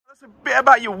What's a bit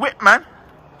about your whip, man?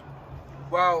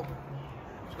 Well,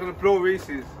 it's gonna blow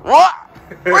Reese's. What?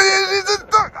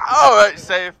 Alright,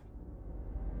 safe.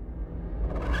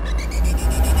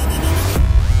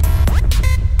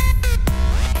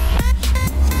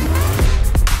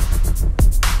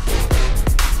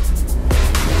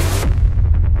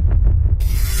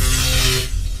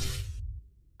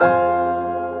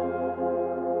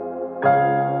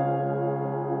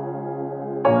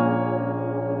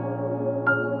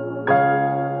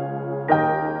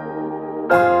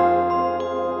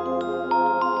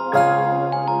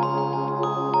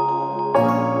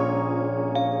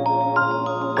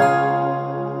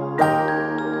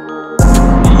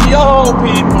 Yo,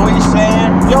 people, what you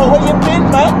saying? Yo, where you been,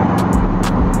 man?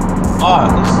 Oh,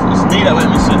 it's me that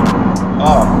went missing.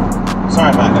 Oh,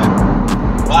 sorry about that.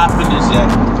 What happened is,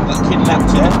 yeah, I got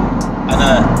kidnapped, yeah,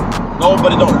 and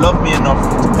nobody don't love me enough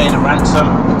to pay the ransom,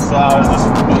 so I was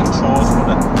just doing chores for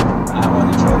them. I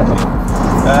wasn't joking.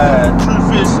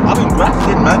 Truth is, I've been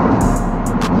grafting, man.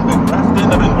 I've been grafting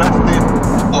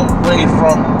away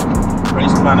from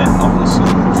Race Planet, obviously,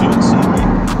 because you didn't see me.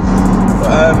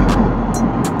 But,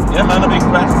 yeah, man, I've been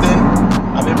grafting.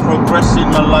 I've been progressing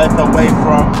my life away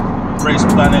from Race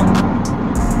Planet.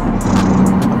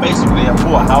 Basically, I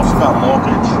bought a house without a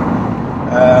mortgage.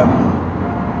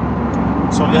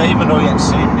 So yeah, even though you ain't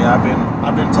seen me, I've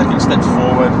been taking steps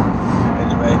forward.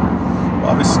 Anyway,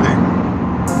 but obviously,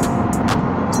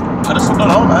 I just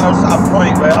don't know, man. I was at a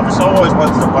point where obviously I always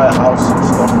wanted to buy a house and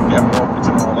stuff, and get a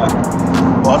mortgage and all that.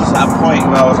 But I was just at a point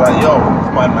where I was like, yo,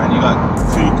 come on, man, you got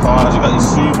 2 cars, you got your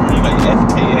Subaru, you got your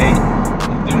FKA,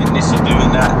 you're doing this, you're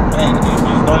doing that. Man, you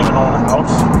don't even own a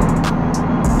house.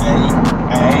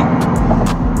 Hey.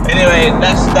 Anyway,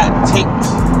 that's that ticked.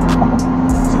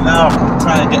 So now I'm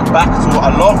trying to get back to what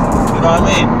I love, you know what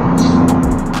I mean?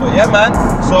 But yeah, man,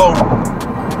 so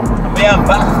I'm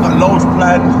back, got loads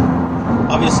planned.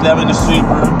 Obviously, I'm in the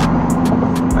Subaru.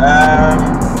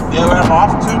 Yeah, where I'm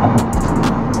off to?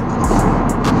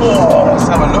 Oh, let's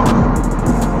have a look.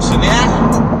 What's in there?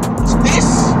 What's this?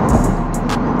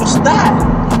 What's that?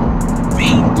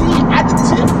 BD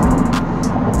additive?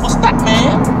 What's that,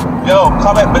 man? Yo,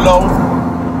 comment below.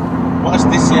 What's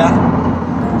this here?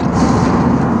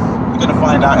 You're gonna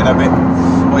find out in a bit.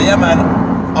 But yeah, man,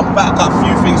 I'm back. Got a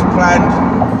few things planned.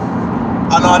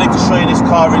 I know I need to show you this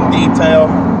car in detail.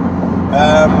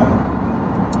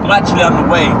 I'm actually on the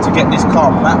way to get this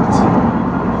car mapped.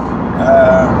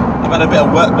 I've had a bit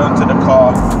of work done to the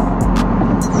car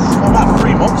about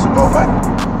 3 months ago, man.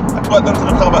 I worked done to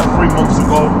the car about 3 months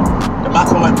ago. The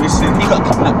mapper went missing. He got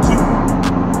kidnapped too.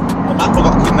 The mapper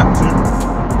got kidnapped too.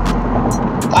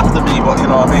 After me, but you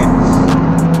know what I mean.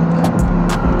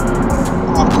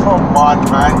 Oh, come on,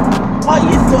 man. What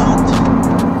you done?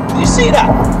 Did you see that?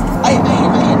 I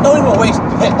don't even waste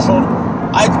petrol.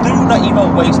 I do not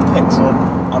even waste petrol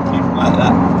on people like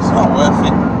that. It's not worth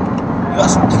it. You got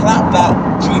some clapped out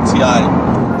GTI,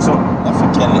 so I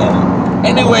forget it.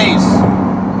 Anyways,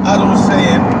 as I was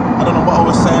saying, I don't know what I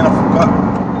was saying, I forgot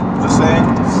what I was saying.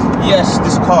 Yes,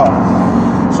 this car.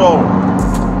 So,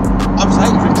 I've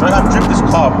driven this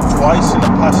car twice in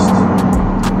the past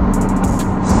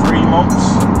 3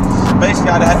 months.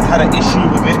 Basically, I had an issue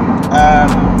with it.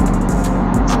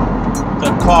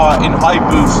 The car in high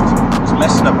boost was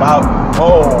messing about.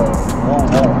 Whoa,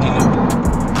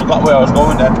 forgot where I was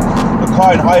going there. The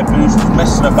car in high boost was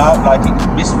messing about, like it's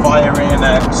misfiring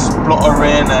and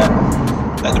spluttering and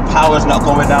like the power's not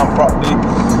going down properly.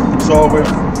 So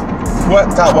we've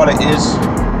worked out what it is.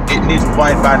 It needs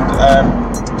wideband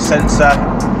sensor,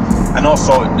 and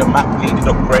also the map needed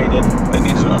upgraded. It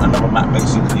needed another map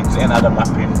basically, because it ain't had a map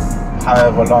in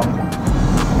however long.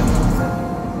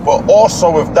 But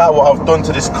also with that, what I've done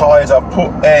to this car is I've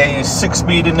put a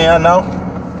 6-speed in there now.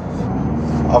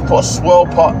 I've put a swirl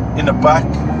pot in the back.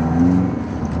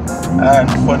 And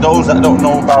for those that don't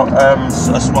know about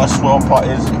what a swirl pot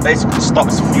is, it basically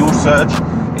stops fuel surge.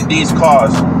 In these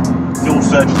cars, fuel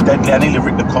surge is deadly. I nearly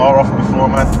ripped the car off before,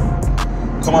 man.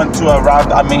 Come onto a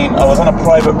round, I was on a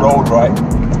private road, right?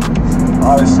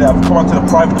 Obviously, I've come onto the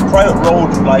private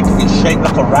road, like it's shaped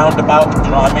like a roundabout, you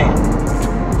know what I mean?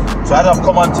 So as I've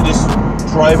come onto this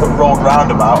private road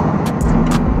roundabout,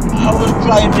 I was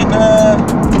driving a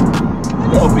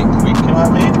little bit quick, you know what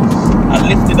I mean? I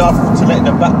lifted off to let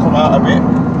the back come out a bit.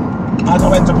 As I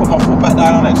went to put my foot back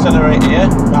down on the accelerator, yeah?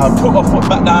 I put my foot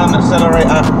back down on the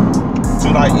accelerator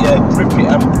to like, yeah, grip it,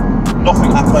 and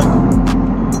nothing happened.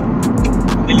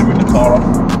 Nearly ripped the car off.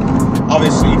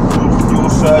 Obviously, fuel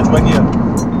surge when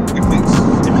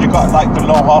if you got like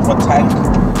below half a tank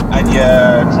and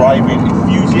you're driving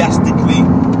enthusiastically,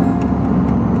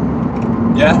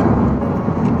 yeah,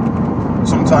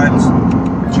 sometimes.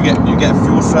 You get a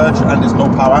fuel surge and there's no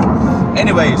power.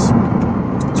 Anyways,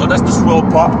 so that's the swirl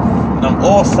pot, and I've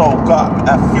also got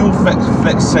a fuel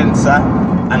flex sensor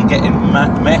and getting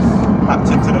meth mapped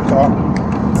into the car.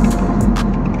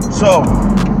 So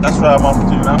that's what I'm off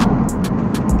to now.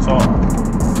 So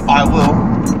I will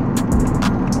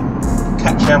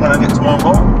catch you when I get to my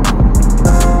home.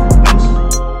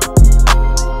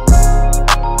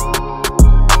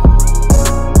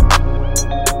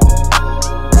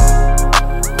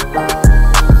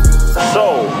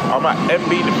 I'm at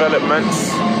MB Developments.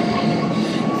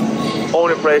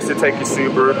 Only place to take your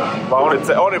Subaru.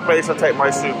 But only place I take my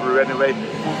Subaru anyway.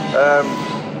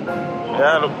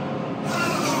 Yeah, look.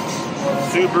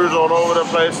 Subarus all over the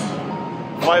place.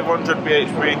 500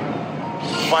 bhp,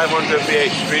 500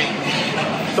 bhp.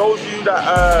 Those of you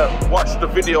that watch the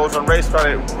videos on Race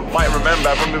Planet might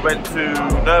remember when we went to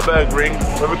Nürburgring.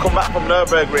 When we come back from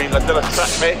Nürburgring, I did a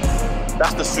track day.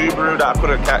 That's the Subaru that I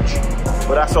couldn't catch.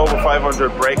 But that's over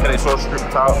 500 brake and it's all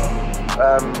stripped out.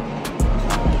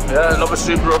 Yeah, another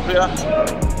Subaru up here.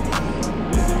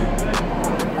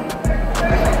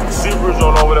 Subarus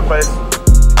all over the place.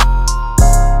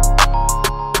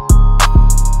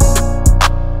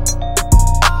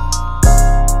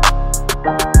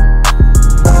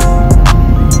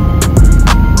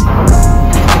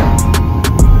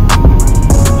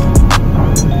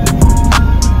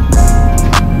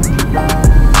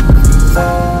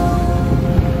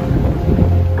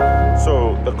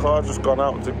 Just gone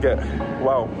out to get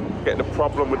the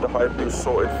problem with the high boost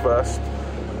sorted first.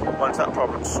 Once that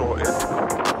problem's sorted,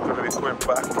 I'm going to be coming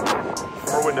back,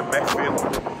 throwing the meth in,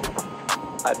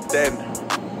 and then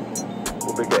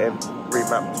we'll be getting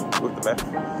remapped with the meth.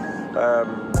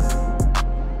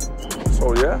 So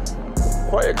yeah,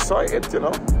 quite excited, you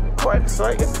know, quite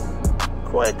excited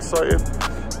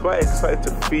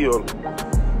to feel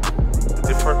the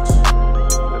difference.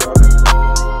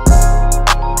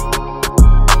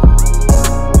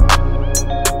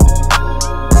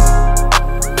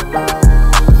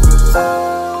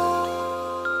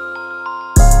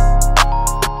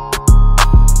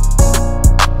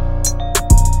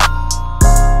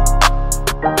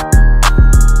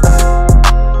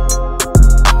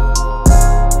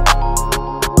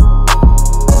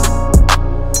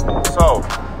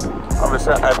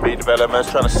 Developments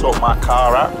trying to sort my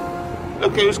car out.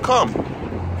 Look who's come.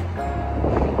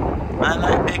 Man,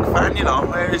 like big fan, you know.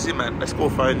 Where is he, man? Let's go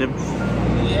find him.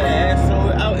 Yeah, so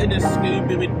we're out in the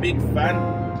Scooby with Big Fan.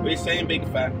 What are you saying, Big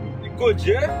Fan? You good,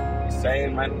 yeah? He's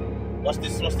saying, man. What's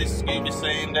this Scooby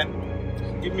saying then?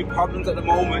 Give me problems at the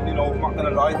moment, you know. I'm not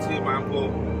gonna lie to you, man.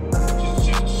 But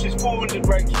she's 400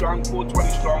 brake strong, 420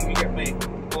 strong. You get me?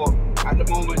 But at the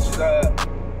moment, she's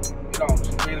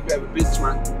she's being a bit of a bitch,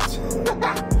 man.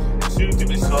 Soon to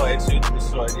be sorted,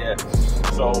 yeah.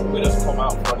 So we just come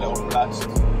out for a little blast. So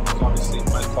obviously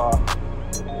my car.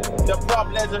 The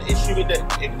problem, there's an issue with the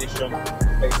ignition,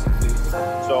 basically.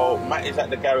 So Matt is at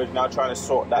the garage now trying to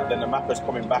sort that. Then the mapper's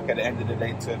coming back at the end of the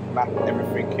day to map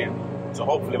everything in. So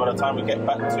hopefully by the time we get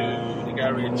back to the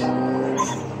garage,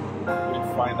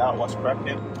 we'll find out what's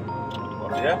cracking.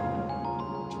 But yeah.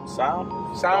 Sound.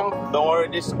 Don't worry,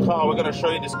 this car, we're gonna show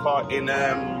you this car in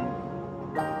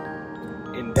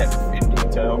depth, in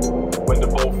detail, when they're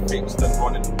both fixed and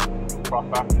running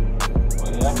proper.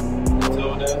 But yeah,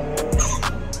 until then.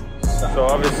 So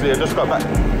obviously I just got back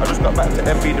to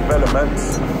MB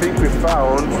Developments. I think we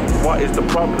found what is the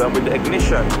problem with the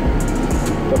ignition.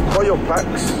 The coil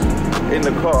packs in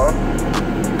the car,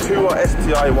 2 are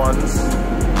STI ones.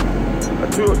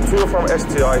 Two are from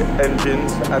STI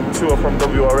engines and 2 are from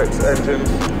WRX engines.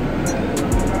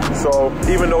 So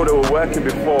even though they were working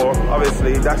before,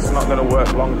 obviously that's not going to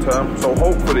work long term. So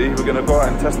hopefully we're going to go out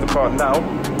and test the car now.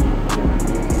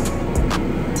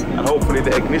 And hopefully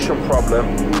the ignition problem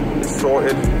is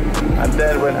sorted. And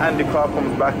then when Andy car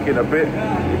comes back in a bit,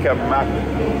 we can map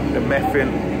the meth in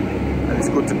and it's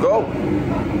good to go.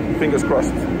 Fingers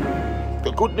crossed.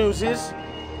 The good news is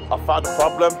I found the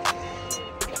problem.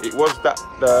 It was that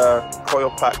the coil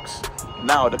packs.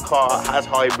 Now the car has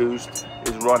high boost,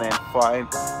 is running fine.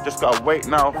 Just gotta wait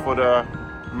now for the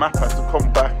mapper to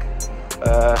come back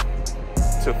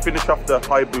to finish off the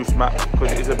high boost map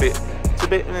because it's a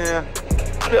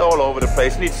bit all over the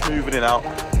place. Needs smoothing it out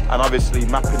and obviously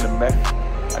mapping the meth.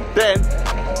 And then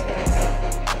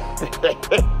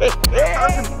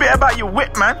that's a bit about your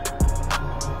whip, man.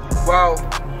 Wow,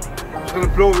 it's gonna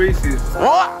blow Reese's.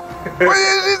 What?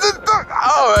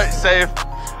 Alright, safe.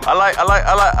 I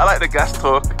like the gas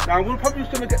talk. Now we're probably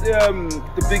just gonna get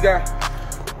the bigger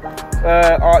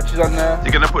arches on there.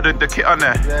 You're gonna put the kit on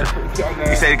there? Yeah, put the kit on there.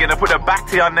 You say you're gonna put the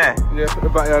batty on there? Yeah, put the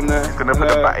batty on there. You're gonna put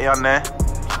the batty on there?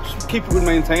 Just keep it with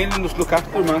maintaining and just look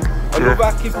after it, man. I love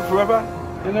that, keep it forever,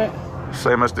 innit?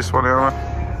 Same as this one here, man.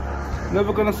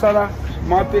 Never gonna sell her,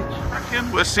 my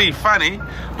bitch. We'll see, Fanny.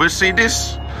 We'll see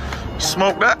this.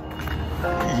 Smoke that.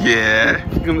 Yeah.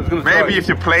 It's gonna maybe if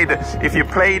you play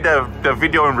the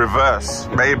video in reverse,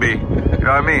 maybe. You know what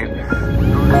I mean?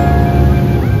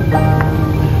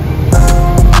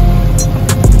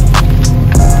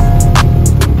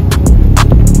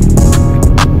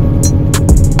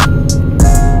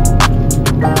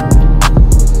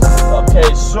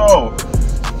 Okay, so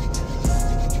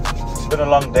it's been a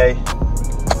long day,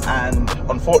 and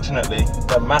unfortunately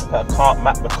the mapper can't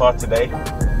map the car today,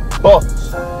 but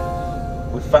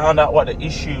we found out what the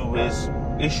issue was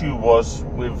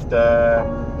with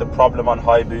the problem on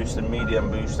high boost and medium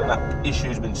boost, and that issue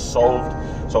has been solved.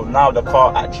 So now the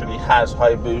car actually has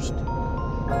high boost.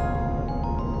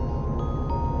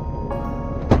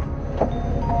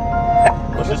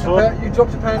 What's this for? You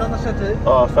dropped a pound on the settee.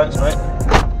 Oh, thanks, mate.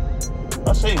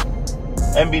 I see.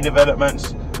 MB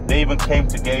Developments, they even came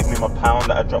to give me my pound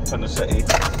that I dropped on the settee.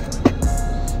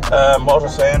 What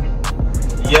was I saying?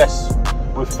 Yes,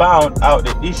 we found out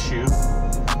the issue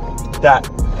that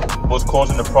was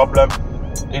causing the problem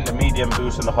in the medium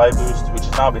boost and the high boost, which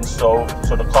has now been solved,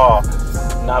 so the car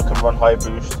now can run high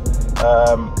boost.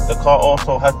 The car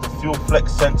also has the fuel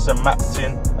flex sensor mapped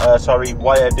in,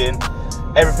 wired in.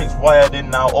 Everything's wired in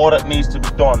now. All that needs to be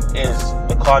done is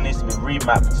the car needs to be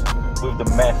remapped with the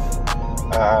meth,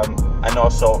 and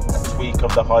also a tweak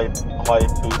of the high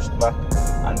boost map,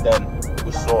 and then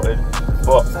we're sorted.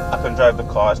 But I can drive the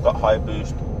car, it's got high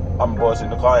boost. I'm buzzing.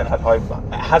 The car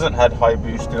hasn't had high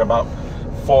boost in about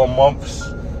 4 months.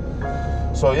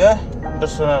 So yeah, I'm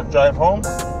just gonna drive home.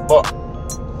 But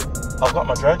I've got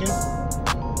my Dragon,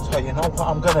 so you know what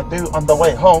I'm gonna do on the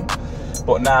way home.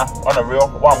 But now, on a real,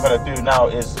 what I'm gonna do now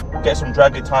is get some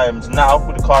Dragon times now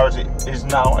with the car as it is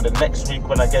now, and the next week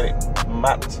when I get it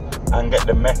mapped and get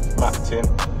the meth mapped in,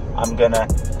 I'm gonna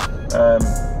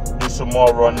do some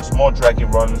more runs, more Dragon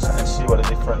runs, and see what the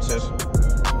difference is.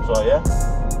 So yeah,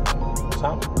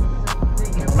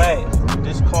 mate,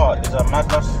 this car is a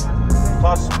madness. The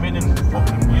car's spinning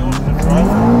fucking wheels to drive.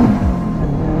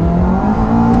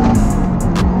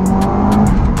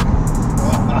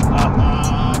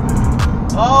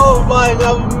 Oh my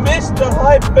God, I've missed the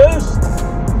high boost.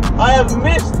 I have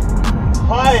missed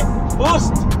high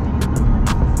boost.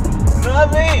 You know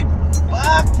what I mean?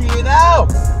 Fucking hell.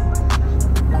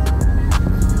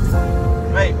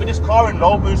 Mate, with this car in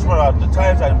low boost, for the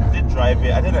times I did drive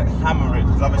it, I didn't hammer it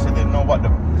because obviously I didn't know what the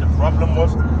problem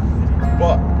was.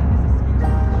 But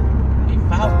it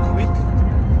felt quick.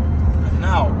 And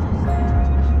now,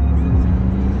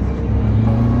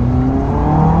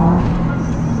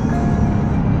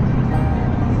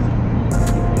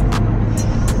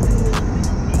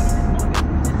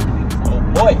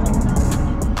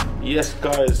 yes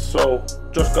guys, so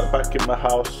just got back in my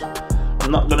house.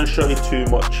 I'm not going to show you too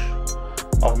much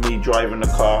of me driving the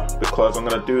car because I'm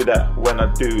going to do that when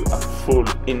I do a full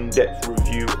in-depth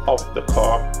review of the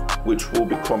car, which will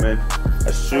be coming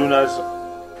as soon as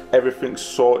everything's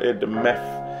sorted, the meth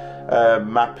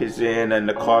map is in and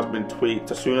the car's been tweaked.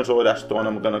 As soon as all that's done,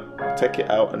 I'm going to take it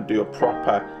out and do a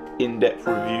proper in-depth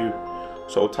review.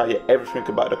 So I'll tell you everything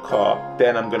about the car,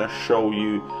 then I'm going to show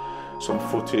you some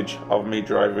footage of me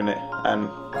driving it and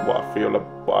what I feel,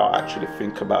 what I actually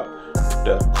think about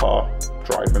the car,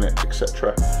 driving it,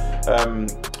 etc.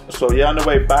 So yeah, on the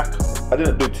way back, I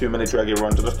didn't do too many Dragon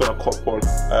runs. I just done a couple,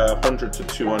 100 to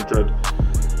 200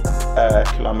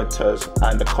 kilometers,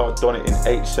 and the car done it in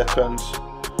 8 seconds.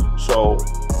 So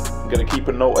I'm gonna keep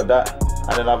a note of that,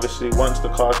 and then obviously once the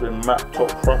car's been mapped up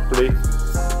properly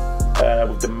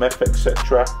with the meth,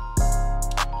 etc.,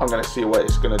 I'm gonna see what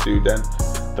it's gonna do then.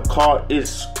 The car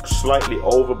is slightly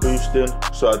over boosting,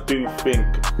 so I do think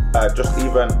just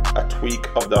even a tweak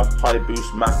of the high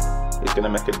boost map is going to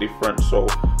make a difference. So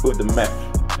with the meth,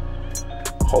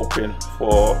 hoping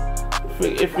for,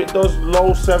 if it does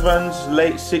low 7s,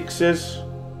 late 6s,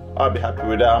 I'll be happy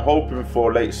with that. I'm hoping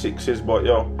for late 6s, but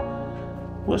yo,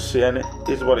 we'll see, and it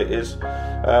is what it is.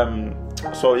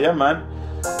 So yeah, man,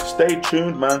 stay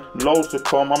tuned, man. Loads to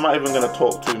come. I'm not even going to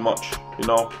talk too much, you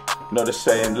know the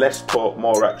saying, less talk,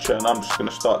 more action. I'm just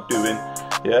gonna start doing,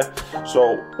 yeah.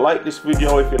 So like this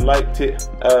video if you liked it.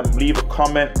 Leave a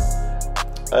comment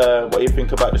what you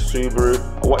think about the Subaru.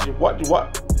 What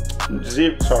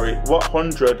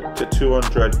 100 to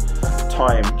 200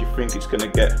 time do you think it's gonna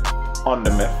get on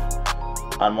the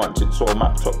meth, and once it's all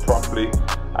mapped up properly.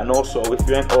 And also, if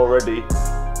you ain't already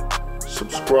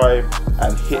subscribe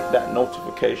and hit that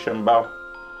notification bell.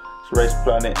 It's Race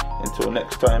Planet. Until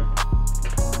next time,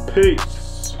 peace.